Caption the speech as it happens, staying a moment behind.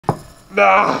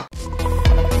Ah.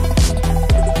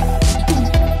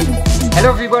 Hello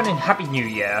everyone and Happy New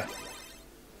Year.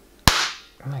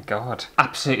 Oh my god.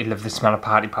 Absolutely love the smell of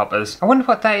party poppers. I wonder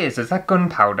what that is. Is that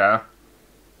gunpowder?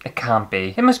 It can't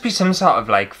be. It must be some sort of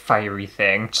like fiery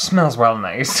thing. It smells well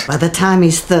nice. By the time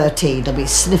he's 13, he'll be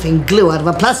sniffing glue out of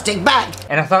a plastic bag.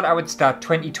 And I thought I would start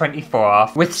 2024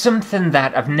 off with something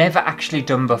that I've never actually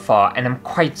done before, and I'm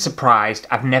quite surprised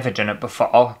I've never done it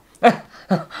before.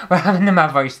 What happened to my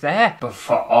voice there?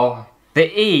 Before.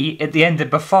 The E at the end of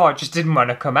before just didn't want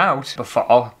to come out.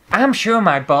 Before. I'm sure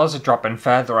my balls are dropping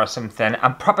further or something.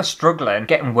 I'm proper struggling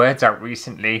getting words out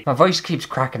recently. My voice keeps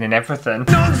cracking and everything.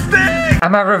 Don't stink!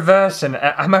 Am I reversing?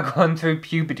 Am I going through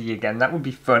puberty again? That would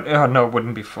be fun. Oh no, it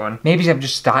wouldn't be fun. Maybe I'm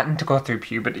just starting to go through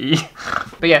puberty.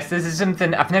 But yes, this is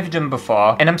something I've never done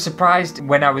before. And I'm surprised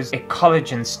when I was at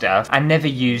college and stuff, I never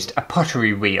used a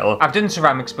pottery wheel. I've done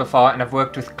ceramics before and I've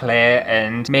worked with clay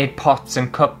and made pots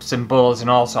and cups and bowls and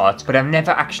all sorts. But I've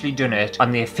never actually done it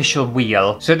on the official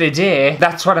wheel. So today,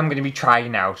 that's what I'm going to be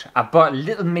trying out. I bought a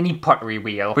little mini pottery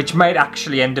wheel, which might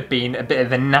actually end up being a bit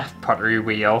of a naff pottery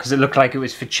wheel because it looked like it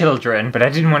was for children, but I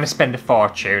didn't want to spend a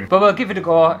fortune. But we'll give it a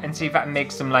go and see if I can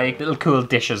make some like little cool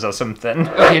dishes or something.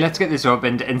 Okay, let's get this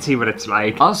opened and see what it's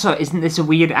like. Also, isn't this a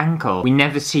weird ankle? We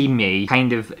never see me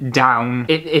kind of down.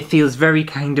 It feels very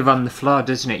kind of on the floor,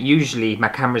 doesn't it? Usually my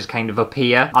camera's kind of up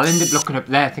here. I'll end up looking up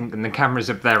there thinking the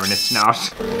camera's up there and it's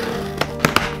not.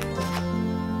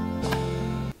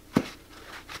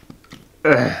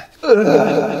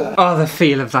 Oh, the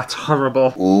feel of that's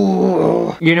horrible.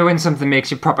 Ooh. You know when something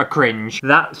makes you proper cringe?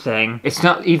 That thing, it's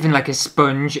not even like a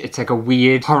sponge, it's like a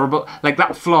weird, horrible, like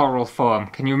that floral foam.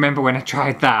 Can you remember when I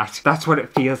tried that? That's what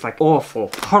it feels like. Awful.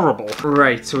 Horrible.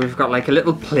 Right, so we've got like a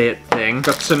little plate thing.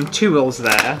 Got some tools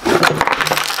there.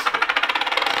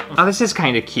 Oh, this is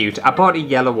kind of cute. I bought a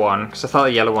yellow one because I thought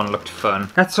the yellow one looked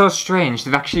fun. That's so strange.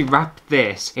 They've actually wrapped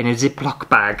this in a Ziploc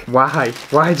bag. Why?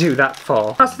 Why do that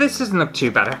for? Oh, so this doesn't look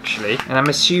too bad actually. And I'm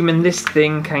assuming this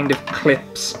thing kind of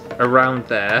clips around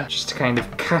there just to kind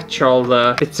of catch all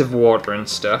the bits of water and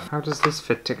stuff. How does this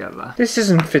fit together? This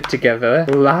doesn't fit together.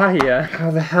 Liar.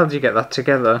 How the hell do you get that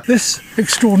together? This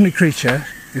extraordinary creature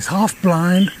is half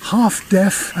blind, half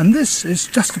deaf, and this is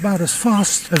just about as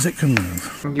fast as it can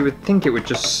move. You would think it would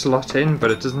just slot in,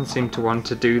 but it doesn't seem to want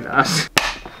to do that.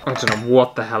 I don't know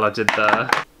what the hell I did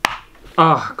there.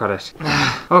 Oh, got it.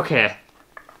 Okay.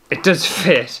 It does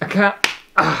fit. I can't...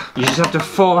 You just have to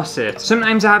force it.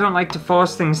 Sometimes I don't like to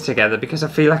force things together because I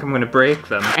feel like I'm going to break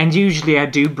them. And usually I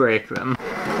do break them.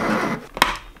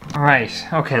 Right,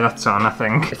 okay, that's on, I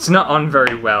think. It's not on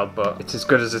very well, but it's as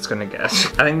good as it's gonna get.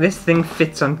 I think this thing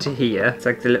fits onto here. It's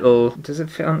like the little... Does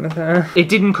it fit onto there? It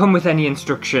didn't come with any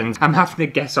instructions. I'm having to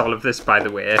guess all of this, by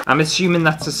the way. I'm assuming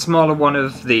that's a smaller one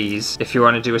of these, if you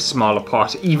want to do a smaller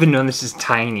pot, even though this is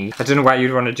tiny. I don't know why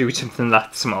you'd want to do something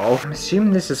that small. I'm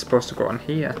assuming this is supposed to go on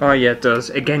here. Oh yeah, it does.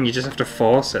 Again, you just have to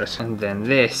force it. And then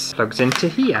this plugs into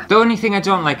here. The only thing I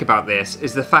don't like about this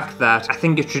is the fact that I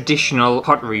think a traditional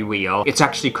pottery wheel, it's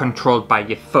actually controlled by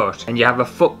your foot, and you have a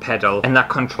foot pedal and that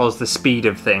controls the speed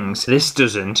of things. This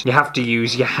doesn't. You have to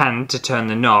use your hand to turn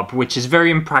the knob, which is very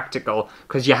impractical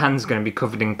because your hand's going to be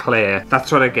covered in clay.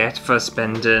 That's what I get for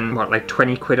spending, what, like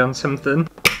 20 quid on something?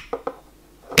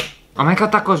 Oh my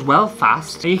god, that goes well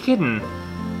fast. Are you kidding?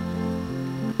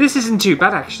 This isn't too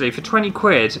bad actually, for 20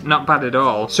 quid, not bad at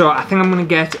all. So I think I'm gonna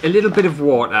get a little bit of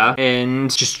water and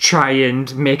just try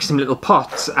and make some little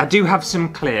pots. I do have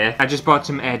some clay, I just bought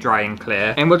some air drying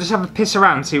clay, and we'll just have a piss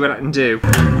around, see what I can do.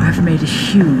 I've made a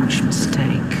huge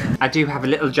mistake. I do have a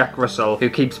little Jack Russell who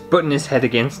keeps butting his head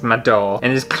against my door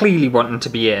and is clearly wanting to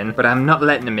be in, but I'm not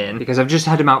letting him in because I've just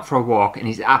had him out for a walk and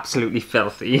he's absolutely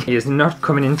filthy. He is not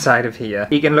coming inside of here.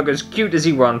 He can look as cute as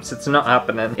he wants, it's not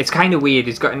happening. It's kind of weird,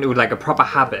 he's got into like a proper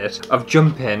habit of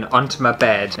jumping onto my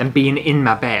bed and being in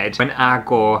my bed when I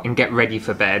go and get ready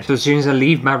for bed. So as soon as I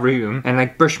leave my room and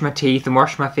like brush my teeth and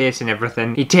wash my face and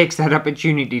everything, he takes that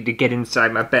opportunity to get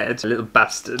inside my bed. A little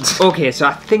bastard. Okay, so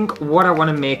I think what I want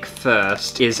to make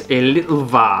first is a little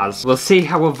vase. We'll see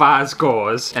how a vase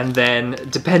goes, and then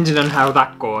depending on how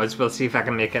that goes, we'll see if I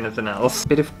can make anything else.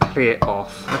 Bit of clay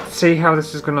off. Let's see how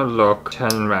this is gonna look.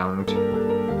 Turn around.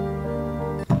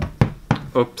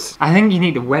 Oops. I think you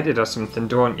need to wet it or something,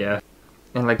 don't you?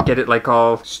 And like get it like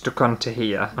all stuck onto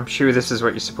here. I'm sure this is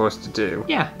what you're supposed to do.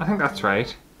 Yeah, I think that's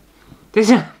right.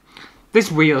 This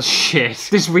wheel's shit.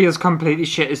 This wheel's completely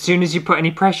shit. As soon as you put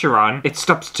any pressure on, it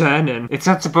stops turning. It's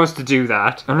not supposed to do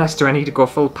that. Unless do I need to go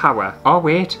full power? Oh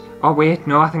wait,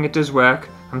 no, I think it does work.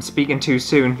 I'm speaking too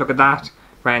soon, look at that.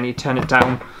 Right, I need to turn it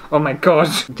down. Oh my god.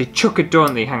 They chuck it,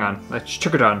 don't they? Hang on, let's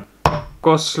chuck it on.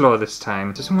 Go slow this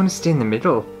time. It doesn't want to stay in the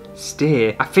middle.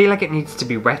 stay. I feel like it needs to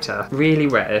be wetter. Really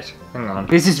wet it. Hang on.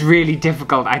 This is really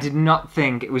difficult. I did not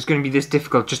think it was going to be this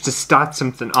difficult just to start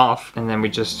something off. And then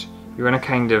you want to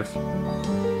kind of...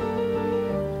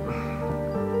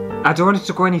 I don't want it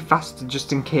to go any faster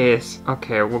just in case.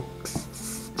 Okay, we'll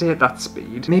stay at that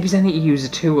speed. Maybe I need to use a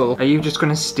tool. Are you just going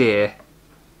to stay?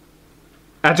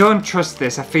 I don't trust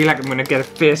this. I feel like I'm going to get a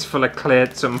face full of clay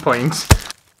at some point.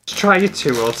 Let's try a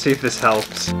tool, see if this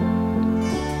helps.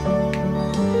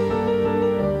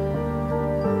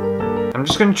 I'm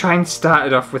just going to try and start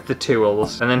it off with the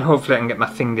tools, and then hopefully I can get my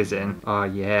fingers in. Oh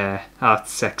yeah, oh,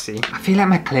 that's sexy. I feel like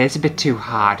my clay's a bit too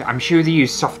hard. I'm sure they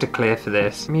use softer clay for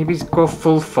this. Maybe go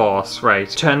full force, right.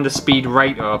 Turn the speed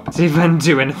right up. See if I can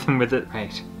do anything with it.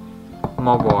 Right,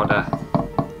 more water.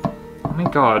 Oh my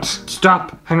god.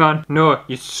 Stop! Hang on. No,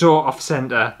 you're so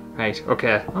off-center. Right,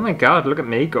 okay. Oh my god, look at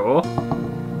me go.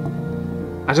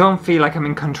 I don't feel like I'm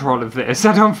in control of this.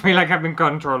 I don't feel like I'm in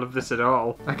control of this at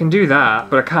all. I can do that,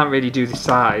 but I can't really do the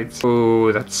sides.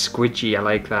 Oh, that's squidgy. I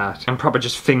like that. I'm probably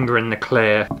just fingering the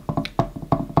clay.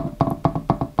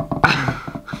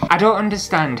 I don't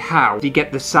understand how they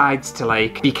get the sides to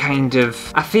like be kind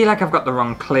of... I feel like I've got the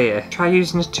wrong clay. Try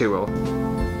using a tool.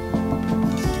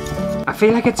 I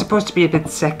feel like it's supposed to be a bit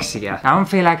sexier. I don't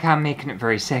feel like I'm making it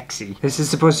very sexy. This is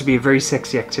supposed to be a very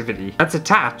sexy activity. That's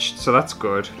attached, so that's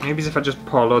good. Maybe if I just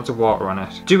pour loads of water on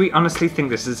it. Do we honestly think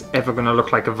this is ever going to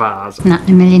look like a vase? Not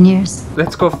in a million years.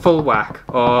 Let's go full whack.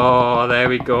 Oh, there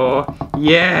we go.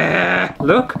 Yeah!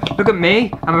 Look at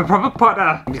me. I'm a proper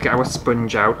potter. Let's get our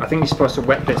sponge out. I think you're supposed to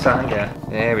wet this, aren't you?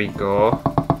 There we go.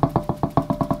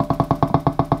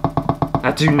 I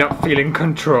do not feel in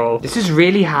control. This is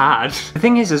really hard. The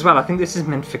thing is as well, I think this is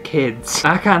meant for kids.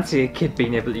 I can't see a kid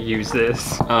being able to use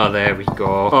this. Oh, there we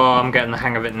go. Oh, I'm getting the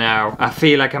hang of it now. I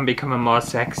feel like I'm becoming more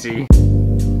sexy.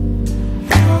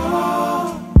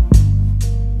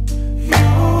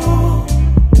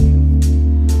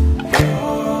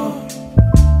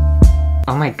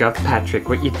 Oh my god, Patrick,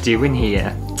 what you doing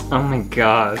here? Oh my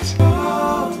god.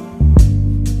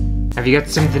 Have you got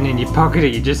something in your pocket or are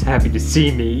you just happy to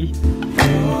see me?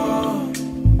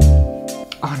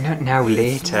 Oh, not now,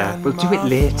 later. We'll do it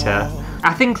later.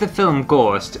 I think the film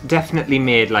Ghost definitely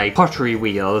made like pottery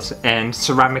wheels and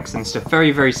ceramics and stuff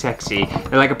very, very sexy.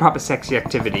 They're like a proper sexy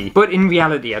activity. But in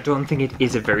reality, I don't think it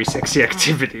is a very sexy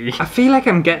activity. I feel like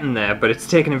I'm getting there, but it's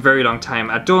taken a very long time.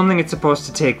 I don't think it's supposed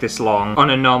to take this long on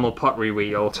a normal pottery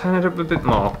wheel. Turn it up a bit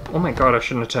more. Oh my god, I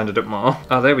shouldn't have turned it up more.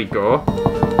 Oh, there we go.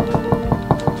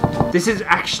 This is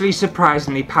actually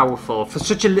surprisingly powerful for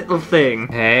such a little thing.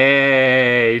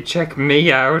 Hey, check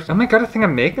me out. Oh my god, I think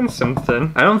I'm making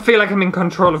something. I don't feel like I'm in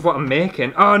control of what I'm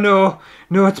making. Oh no,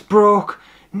 no, it's broke.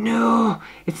 No,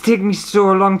 it's taken me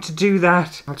so long to do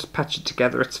that. I'll just patch it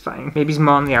together, it's fine. Maybe it's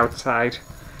more on the outside.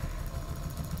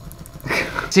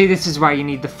 See, this is why you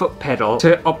need the foot pedal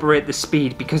to operate the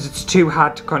speed because it's too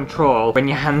hard to control when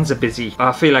your hands are busy. Oh,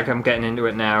 I feel like I'm getting into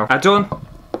it now. I don't...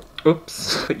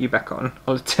 Oops, put you back on.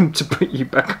 I'll attempt to put you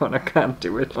back on. I can't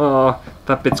do it. Oh,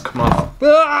 that bit's come off.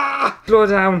 Ah! Slow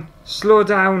down. Slow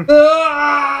down.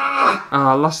 Ah! Oh,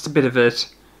 I lost a bit of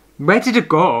it. Where did it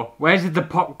go? Where did the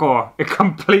pot go? It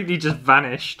completely just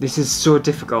vanished. This is so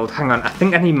difficult. Hang on, I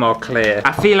think I need more clay.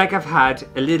 I feel like I've had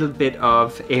a little bit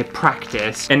of a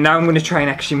practice and now I'm going to try and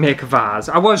actually make a vase.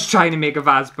 I was trying to make a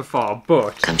vase before,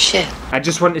 but Come shit. I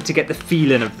just wanted to get the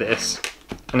feeling of this.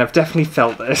 And I've definitely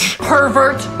felt it.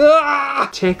 Pervert! Ah!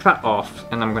 Take that off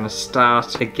and I'm going to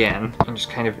start again and just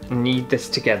kind of knead this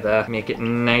together. Make it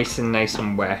nice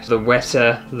and wet. The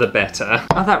wetter, the better.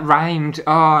 Oh, that rhymed.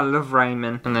 Oh, I love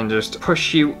rhyming. And then just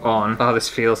push you on. Oh, this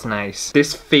feels nice.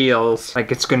 This feels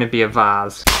like it's going to be a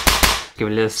vase. Give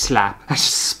a little slap. I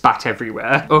just spat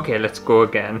everywhere. Okay, let's go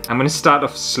again. I'm going to start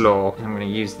off slow. I'm going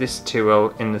to use this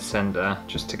tool in the center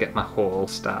just to get my hole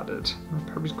started. I'll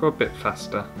probably go a bit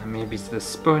faster. And maybe it's the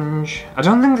sponge. I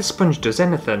don't think the sponge does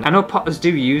anything. I know potters do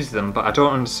use them, but I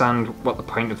don't understand what the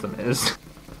point of them is.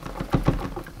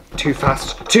 Too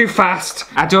fast. Too fast!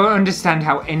 I don't understand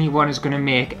how anyone is going to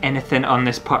make anything on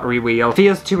this pottery wheel.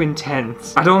 Feels too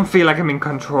intense. I don't feel like I'm in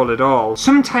control at all.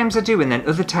 Sometimes I do and then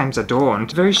other times I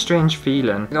don't. Very strange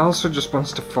feeling. It also just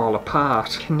wants to fall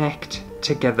apart. Connect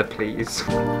together, please.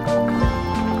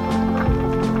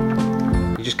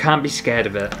 You just can't be scared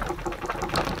of it.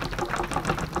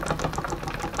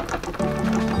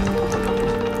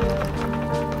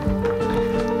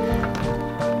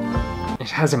 It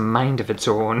has a mind of its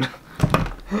own.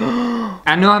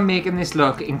 I know I'm making this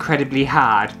look incredibly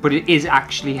hard, but it is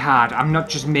actually hard. I'm not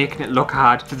just making it look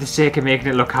hard for the sake of making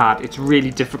it look hard. It's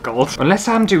really difficult. Unless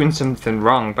I'm doing something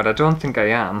wrong, but I don't think I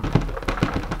am.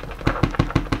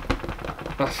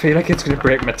 I feel like it's gonna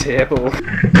break my table.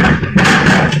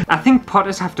 I think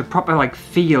potters have to proper like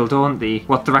feel, don't they,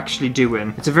 what they're actually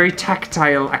doing. It's a very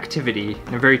tactile activity,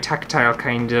 a very tactile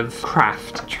kind of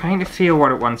craft. Trying to feel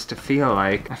what it wants to feel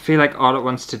like. I feel like all it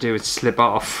wants to do is slip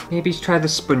off. Maybe try the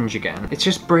sponge again. It's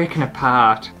just breaking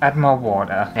apart. Add more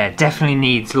water. Yeah, it definitely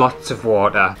needs lots of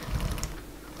water.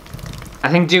 I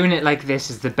think doing it like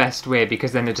this is the best way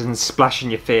because then it doesn't splash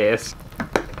in your face.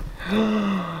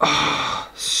 Oh,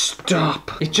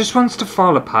 stop. It just wants to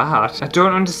fall apart. I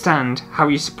don't understand how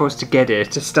you're supposed to get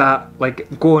it to start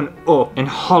like going up and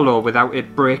hollow without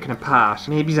it breaking apart.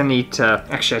 Maybe I need to,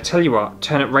 actually I tell you what,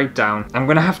 turn it right down. I'm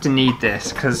gonna have to need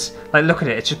this because like look at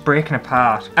it, it's just breaking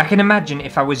apart. I can imagine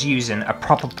if I was using a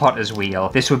proper potter's wheel,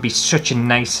 this would be such a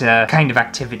nicer kind of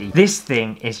activity. This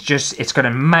thing is just, it's got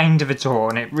a mind of its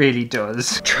own, it really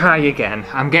does. Try again.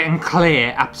 I'm getting clay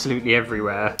absolutely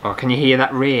everywhere. Oh, can you hear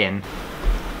that rain?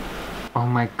 Oh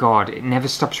my god, it never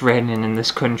stops raining in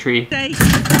this country.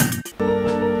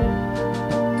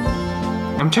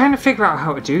 I'm trying to figure out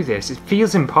how to do this. It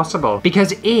feels impossible.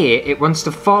 Because A, it wants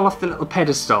to fall off the little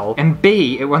pedestal, and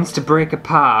B, it wants to break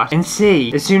apart, and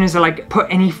C, as soon as I like put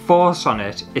any force on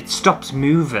it, it stops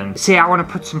moving. See, I want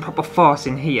to put some proper force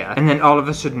in here, and then all of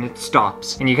a sudden it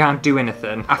stops, and you can't do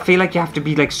anything. I feel like you have to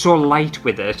be like so light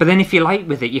with it, but then if you're light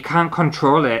with it, you can't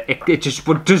control it. It just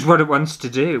does what it wants to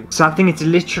do. So I think it's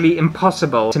literally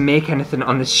impossible to make anything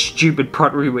on this stupid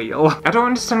pottery wheel. I don't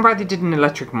understand why they did an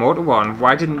electric motor one.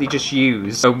 Why didn't they just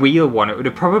use a wheel one? It would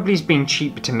have probably been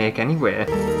cheaper to make anyway.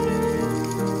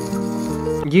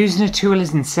 Using a tool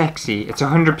isn't sexy. It's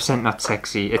 100% not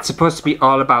sexy. It's supposed to be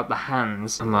all about the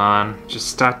hands. Come on, just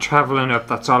start traveling up.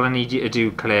 That's all I need you to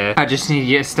do, Claire. I just need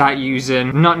you to start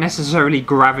using not necessarily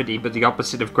gravity, but the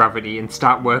opposite of gravity, and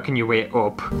start working your way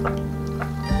up.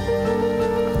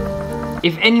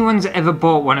 If anyone's ever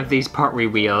bought one of these pottery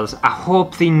wheels, I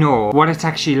hope they know what it's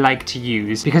actually like to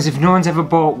use, because if no one's ever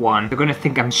bought one, they're gonna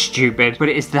think I'm stupid, but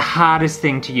it is the hardest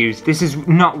thing to use. This is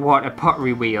not what a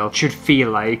pottery wheel should feel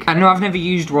like. I know I've never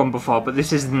used one before, but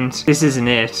this isn't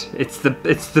it. It's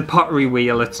the pottery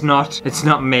wheel. It's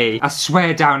not me. I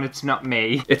swear down it's not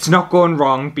me. It's not going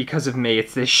wrong because of me.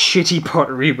 It's this shitty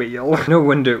pottery wheel. No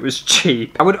wonder it was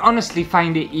cheap. I would honestly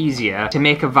find it easier to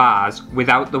make a vase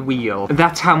without the wheel.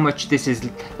 That's how much this is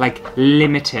like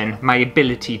limiting my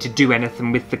ability to do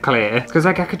anything with the clay. Because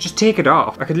like I could just take it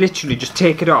off. I could literally just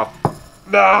take it off.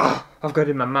 Ugh, I've got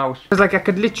it in my mouth. Because like I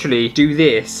could literally do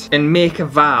this and make a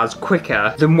vase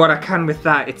quicker than what I can with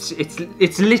that. It's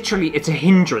literally, it's a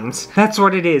hindrance. That's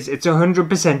what it is. It's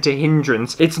 100% a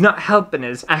hindrance. It's not helping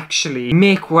us actually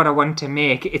make what I want to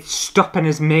make. It's stopping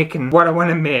us making what I want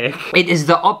to make. It is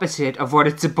the opposite of what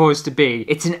it's supposed to be.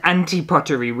 It's an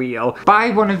anti-pottery wheel.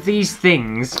 Buy one of these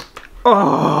things.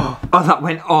 Oh, that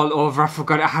went all over. I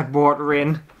forgot it had water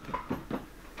in.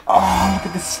 Oh, look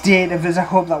at the state of this. I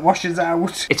hope that washes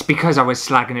out. It's because I was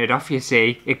slagging it off, you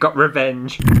see. It got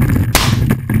revenge.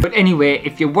 But anyway,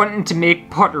 if you're wanting to make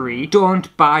pottery,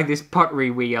 don't buy this pottery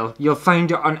wheel. You'll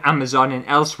find it on Amazon and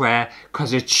elsewhere,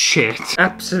 because it's shit.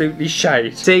 Absolutely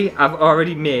shite. See, I've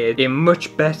already made a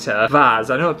much better vase.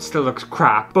 I know it still looks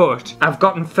crap, but I've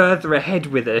gotten further ahead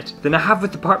with it than I have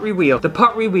with the pottery wheel. The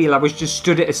pottery wheel, I was just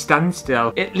stood at a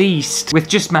standstill. At least, with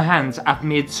just my hands, I've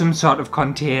made some sort of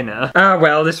container. Ah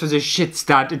well, this was a shit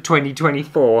start to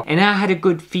 2024, and I had a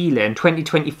good feeling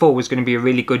 2024 was going to be a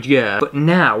really good year, but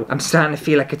now I'm starting to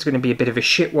feel like it's going to be a bit of a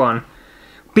shit one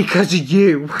because of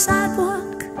you.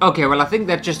 Okay, well I think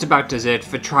that just about does it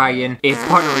for trying a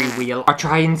pottery wheel or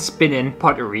trying spinning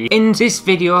pottery. And this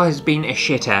video has been a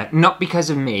shitter, not because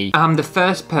of me. I'm the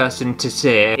first person to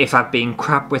say if I've been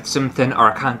crap with something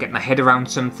or I can't get my head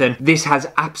around something. This has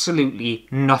absolutely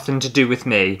nothing to do with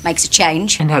me. Makes a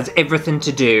change. And has everything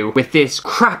to do with this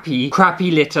crappy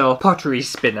little pottery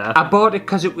spinner. I bought it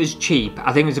because it was cheap.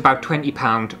 I think it was about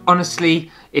 £20.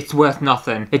 Honestly, it's worth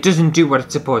nothing. It doesn't do what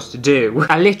it's supposed to do.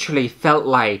 I literally felt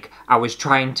like I was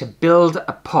trying to build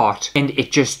a pot and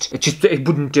it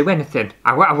wouldn't do anything.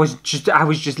 I was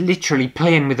just literally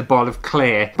playing with a ball of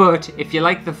clay. But if you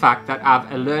like the fact that I've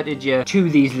alerted you to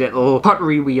these little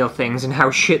pottery wheel things and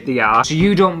how shit they are, so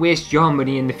you don't waste your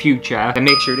money in the future, then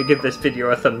make sure to give this video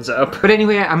a thumbs up. But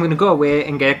anyway, I'm gonna go away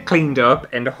and get cleaned up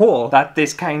and hope that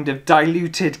this kind of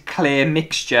diluted clay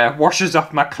mixture washes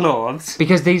off my clothes,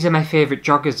 because these are my favourite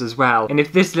joggers joggers as well. And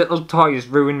if this little toy has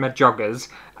ruined my joggers,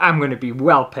 I'm going to be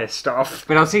well pissed off.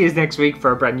 But I'll see you next week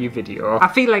for a brand new video. I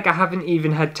feel like I haven't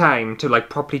even had time to like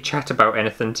properly chat about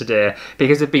anything today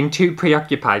because I've been too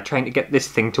preoccupied trying to get this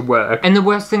thing to work. And the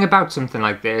worst thing about something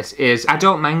like this is I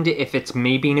don't mind it if it's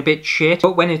me being a bit shit,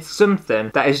 but when it's something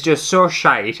that is just so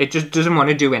shite, it just doesn't want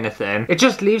to do anything, it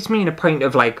just leaves me in a point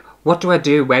of like, what do I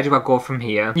do? Where do I go from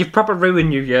here? You've proper ruined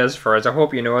New Year's for us. I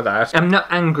hope you know that. I'm not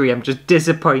angry, I'm just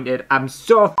disappointed. I'm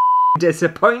so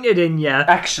disappointed in you.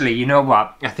 Actually, you know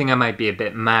what? I think I might be a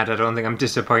bit mad. I don't think I'm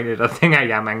disappointed. I think I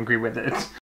am angry with it.